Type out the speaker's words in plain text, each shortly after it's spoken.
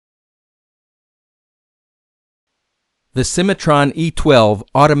The Cimatron E12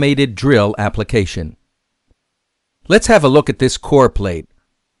 automated drill application. Let's have a look at this core plate.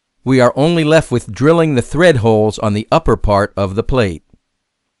 We are only left with drilling the thread holes on the upper part of the plate.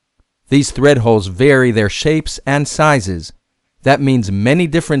 These thread holes vary their shapes and sizes. That means many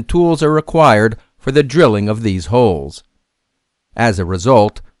different tools are required for the drilling of these holes. As a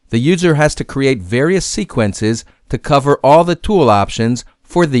result, the user has to create various sequences to cover all the tool options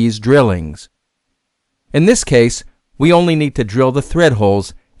for these drillings. In this case, we only need to drill the thread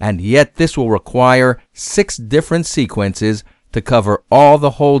holes, and yet this will require 6 different sequences to cover all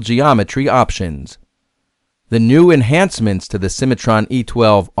the hole geometry options. The new enhancements to the Cimatron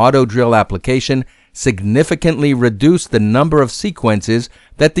E12 auto drill application significantly reduce the number of sequences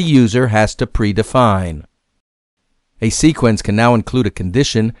that the user has to predefine. A sequence can now include a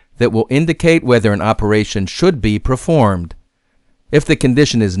condition that will indicate whether an operation should be performed. If the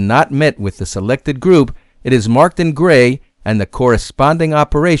condition is not met with the selected group, it is marked in gray and the corresponding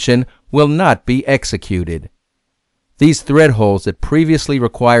operation will not be executed. These thread holes that previously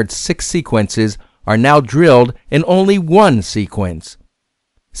required 6 sequences are now drilled in only 1 sequence.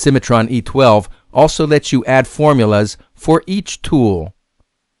 Cimatron E12 also lets you add formulas for each tool.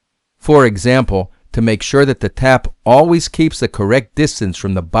 For example, to make sure that the tap always keeps the correct distance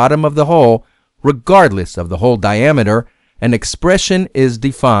from the bottom of the hole, regardless of the hole diameter, an expression is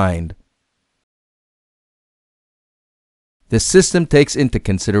defined. The system takes into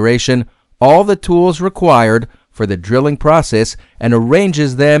consideration all the tools required for the drilling process and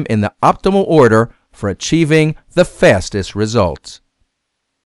arranges them in the optimal order for achieving the fastest results.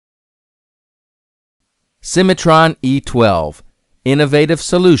 Cimatron E12 Innovative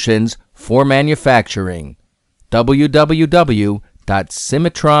Solutions for Manufacturing.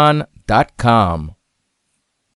 www.cimatron.com